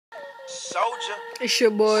It's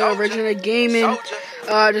your boy Original Gaming.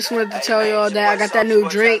 Just wanted to tell y'all that I got that new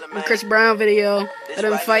Drake and Chris Brown video that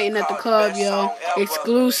I'm fighting at the club, yo.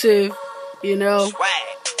 Exclusive, you know.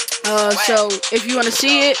 So if you want to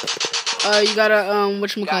see it, you gotta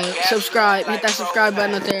subscribe. Hit that subscribe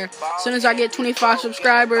button up there. As soon as I get 25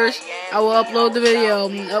 subscribers, I will upload the video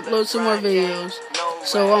and upload some more videos.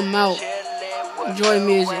 So I'm out. Enjoy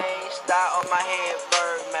music.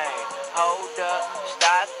 Hold up,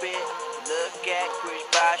 stop it, look at Chris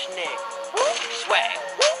Brown's neck. Swag,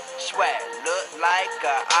 swag, look like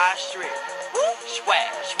a ostrich.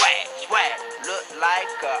 Swag, swag, swag, look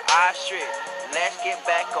like a ostrich. Let's get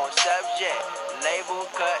back on subject. Label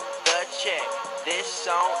cut the check. This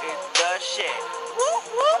song is the shit.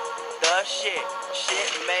 The shit.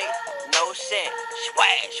 Shit make no sense.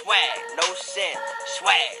 Swag, swag, no sense.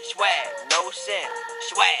 Swag, swag, no sense.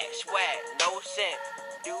 Swag, swag, no sense.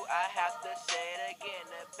 Do I have to say it again?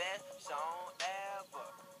 The best song ever.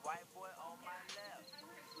 White boy on my left.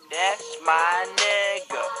 That's my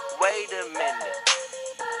nigga. Wait a minute.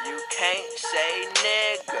 You can't say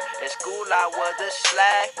nigga. In school I was a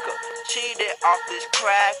slacker. Cheated off this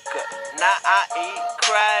cracker. Now I eat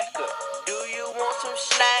cracker. Do you want some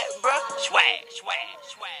snack, bruh? Swag, swag,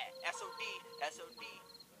 swag. SOD, SOD.